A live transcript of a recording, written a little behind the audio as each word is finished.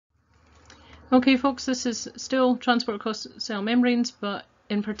Okay folks, this is still transport across cell membranes, but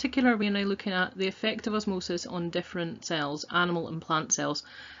in particular we're now looking at the effect of osmosis on different cells, animal and plant cells.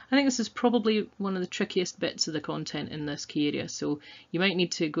 I think this is probably one of the trickiest bits of the content in this key area, so you might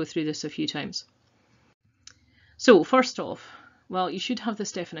need to go through this a few times. So first off, well, you should have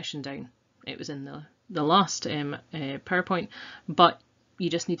this definition down. It was in the last PowerPoint, but you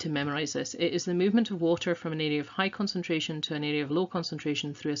just need to memorize this. It is the movement of water from an area of high concentration to an area of low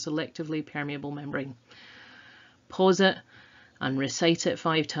concentration through a selectively permeable membrane. Pause it and recite it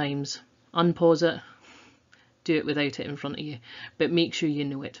 5 times. Unpause it. Do it without it in front of you, but make sure you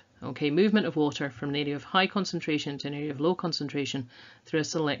know it. Okay, movement of water from an area of high concentration to an area of low concentration through a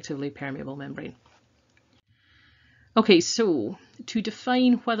selectively permeable membrane. Okay, so to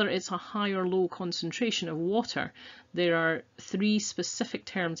define whether it's a high or low concentration of water, there are 3 specific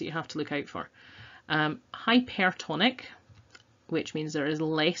terms that you have to look out for. Hypertonic, which means there is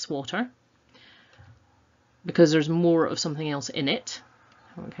less water because there's more of something else in it.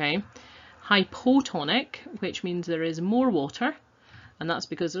 Okay. Hypotonic, which means there is more water, and that's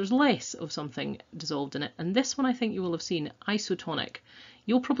because there's less of something dissolved in it. And this one I think you will have seen, isotonic.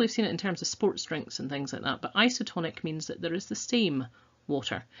 You'll probably have seen it in terms of sports drinks and things like that, but isotonic means that there is the same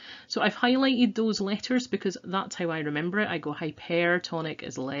water. So I've highlighted those letters because that's how I remember it. I go hypertonic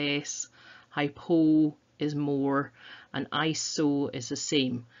is less, hypo is more, and iso is the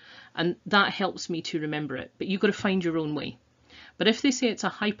same. And that helps me to remember it, but you've got to find your own way. But if they say it's a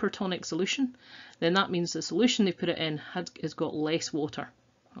hypertonic solution, then that means the solution they've put it in has got less water.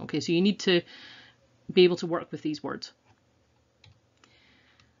 Okay, so you need to be able to work with these words.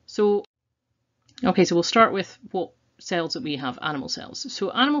 So, okay, so we'll start with what cells that we have, animal cells. So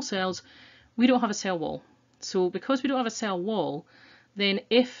animal cells, we don't have a cell wall. So because we don't have a cell wall, then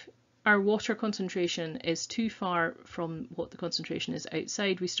if our water concentration is too far from what the concentration is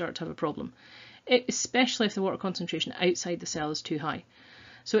outside, we start to have a problem. Especially if the water concentration outside the cell is too high.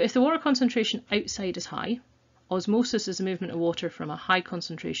 So if the water concentration outside is high, osmosis is the movement of water from a high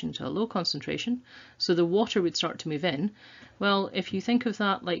concentration to a low concentration, so the water would start to move in. Well, if you think of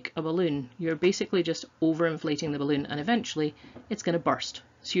that like a balloon, you're basically just overinflating the balloon and eventually it's going to burst.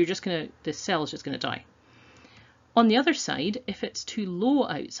 So you're just going to, the cell is just going to die. On the other side, if it's too low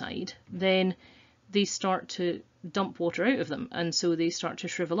outside, then they start to dump water out of them, and so they start to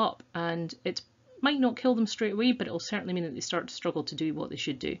shrivel up, and it might not kill them straight away, but it'll certainly mean that they start to struggle to do what they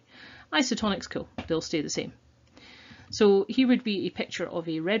should do. Isotonic's cool, they'll stay the same. So here would be a picture of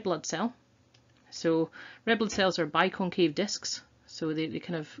a red blood cell. So red blood cells are biconcave discs, so they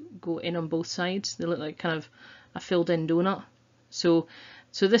kind of go in on both sides. They look like kind of a filled in donut. So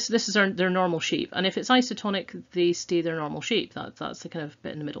this is their normal shape, and if it's isotonic, they stay their normal shape. That's the kind of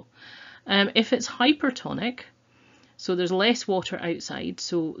bit in the middle. If it's hypertonic, so there's less water outside,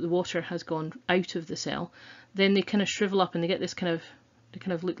 so the water has gone out of the cell, then they kind of shrivel up and they get this kind of, they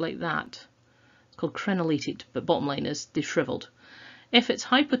kind of look like that. It's called crenellated, but bottom line is they shriveled. If it's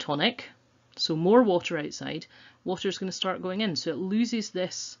hypotonic, so more water outside, water is going to start going in, so it loses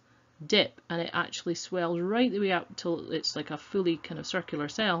this dip and it actually swells right the way up till it's like a fully kind of circular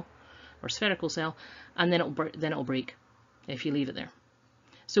cell or spherical cell, and then it'll break if you leave it there.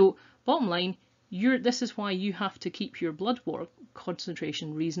 So bottom line, this is why you have to keep your blood water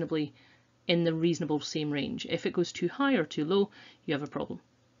concentration reasonably in the reasonable same range. If it goes too high or too low, you have a problem.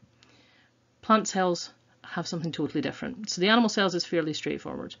 Plant cells have something totally different. So the animal cells is fairly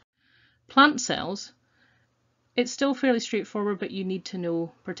straightforward. Plant cells, it's still fairly straightforward, but you need to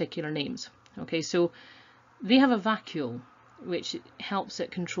know particular names. Okay, so they have a vacuole, which helps it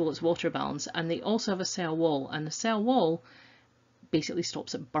control its water balance, and they also have a cell wall, and the cell wall basically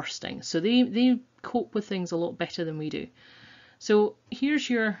stops it bursting. So they cope with things a lot better than we do. So here's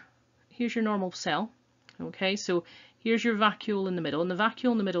your normal cell. Okay, so here's your vacuole in the middle, and the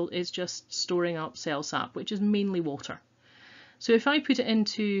vacuole in the middle is just storing up cell sap, which is mainly water. So if I put it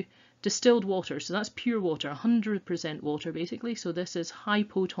into distilled water, so that's pure water, 100% water basically, so this is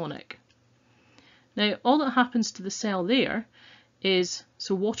hypotonic. Now all that happens to the cell there is,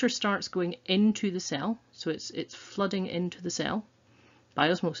 so water starts going into the cell, so it's flooding into the cell by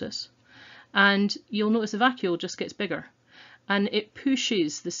osmosis, and you'll notice the vacuole just gets bigger, and it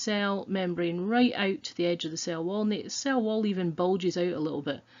pushes the cell membrane right out to the edge of the cell wall, and the cell wall even bulges out a little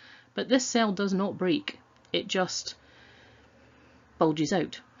bit, but this cell does not break, it just bulges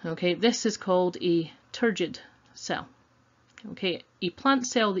out. Okay, this is called a turgid cell. Okay, a plant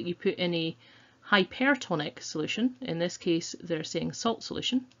cell that you put in a hypertonic solution, in this case they're saying salt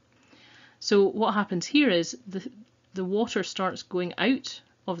solution. So what happens here is the water starts going out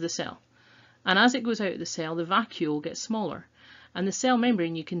of the cell, and as it goes out of the cell, the vacuole gets smaller, And the cell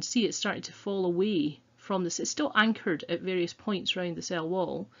membrane, you can see it's starting to fall away from this. It's still anchored at various points around the cell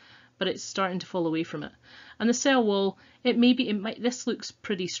wall, but it's starting to fall away from it. And the cell wall, this looks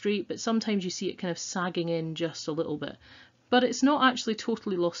pretty straight, but sometimes you see it kind of sagging in just a little bit. But it's not actually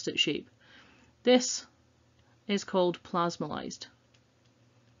totally lost its shape. This is called plasmolysed.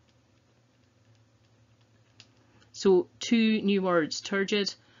 So 2 new words,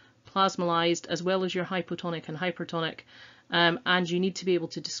 turgid, plasmolysed, as well as your hypotonic and hypertonic, and you need to be able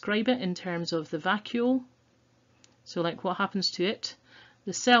to describe it in terms of the vacuole, so like what happens to it,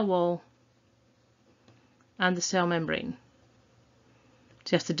 the cell wall, and the cell membrane.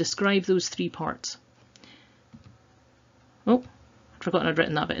 So you have to describe those 3 parts. Oh, I'd forgotten I'd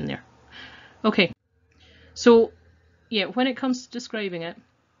written that bit in there. Okay, so yeah, when it comes to describing it,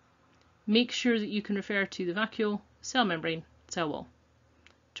 make sure that you can refer to the vacuole, cell membrane, cell wall.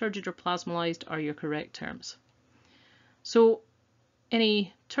 Turgid or plasmolysed are your correct terms. So in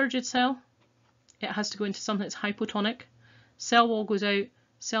a turgid cell, it has to go into something that's hypotonic. Cell wall goes out,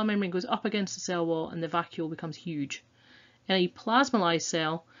 cell membrane goes up against the cell wall, and the vacuole becomes huge. In a plasmolysed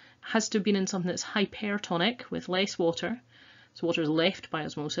cell, it has to have been in something that's hypertonic with less water. So water is left by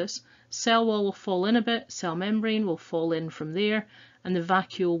osmosis. Cell wall will fall in a bit, cell membrane will fall in from there, and the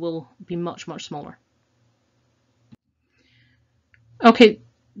vacuole will be much, much smaller. Okay,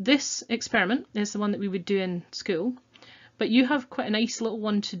 this experiment is the one that we would do in school, but you have quite a nice little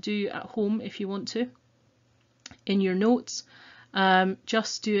one to do at home if you want to. In your notes,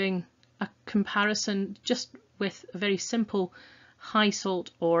 just doing a comparison just with a very simple high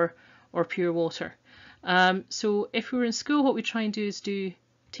salt or pure water. So if we were in school, what we try and do is take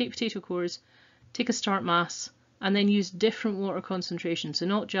potato cores, take a start mass, and then use different water concentrations. So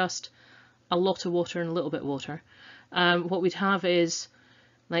not just a lot of water and a little bit of water. What we'd have is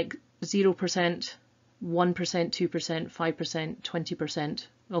like 0%, 1%, 2%, 5%, 20%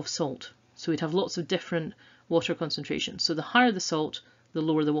 of salt. So we'd have lots of different water concentrations. So the higher the salt, the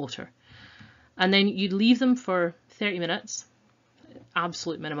lower the water. And then you'd leave them for 30 minutes,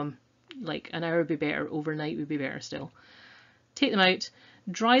 absolute minimum. Like an hour would be better, overnight would be better still. Take them out,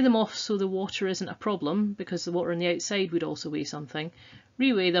 dry them off so the water isn't a problem, because the water on the outside would also weigh something.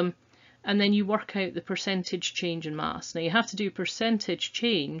 Reweigh them, and then you work out the percentage change in mass. Now you have to do percentage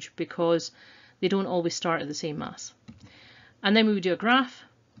change because they don't always start at the same mass. And then we would do a graph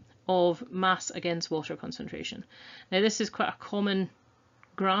of mass against water concentration. Now this is quite a common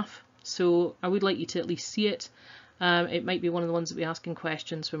graph, so I would like you to at least see it. It might be one of the ones that we ask in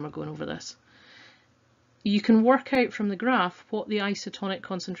questions when we're going over this. You can work out from the graph what the isotonic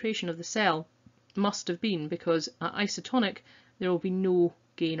concentration of the cell must have been, because at isotonic there will be no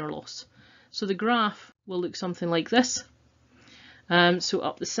gain or loss. So the graph will look something like this. So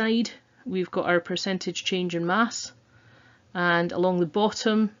up the side we've got our percentage change in mass, and along the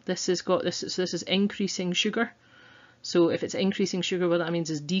bottom this is increasing sugar. So if it's increasing sugar, what that means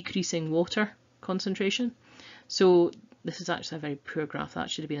is decreasing water concentration. So this is actually a very poor graph, that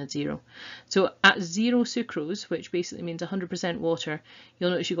should have been at 0. So at 0 sucrose, which basically means 100% water, you'll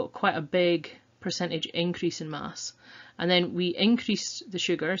notice you've got quite a big percentage increase in mass. And then we increase the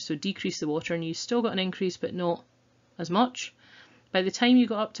sugar, so decrease the water, and you still got an increase but not as much. By the time you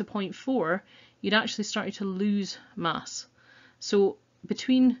got up to 0.4, you'd actually started to lose mass. So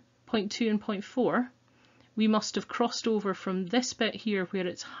between 0.2 and 0.4, we must have crossed over from this bit here where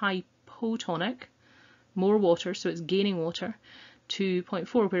it's hypotonic, more water, so it's gaining water, to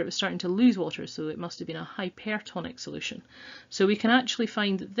 0.4 where it was starting to lose water, so it must have been a hypertonic solution. So we can actually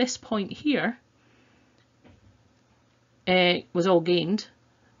find that this point here was all gained,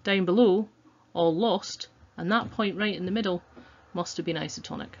 down below all lost, and that point right in the middle must have been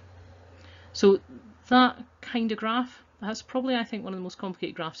isotonic. So that kind of graph, that's probably, I think, one of the most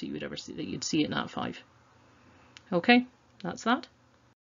complicated graphs that you would ever see, that you'd see at Nat 5. Okay, that's that.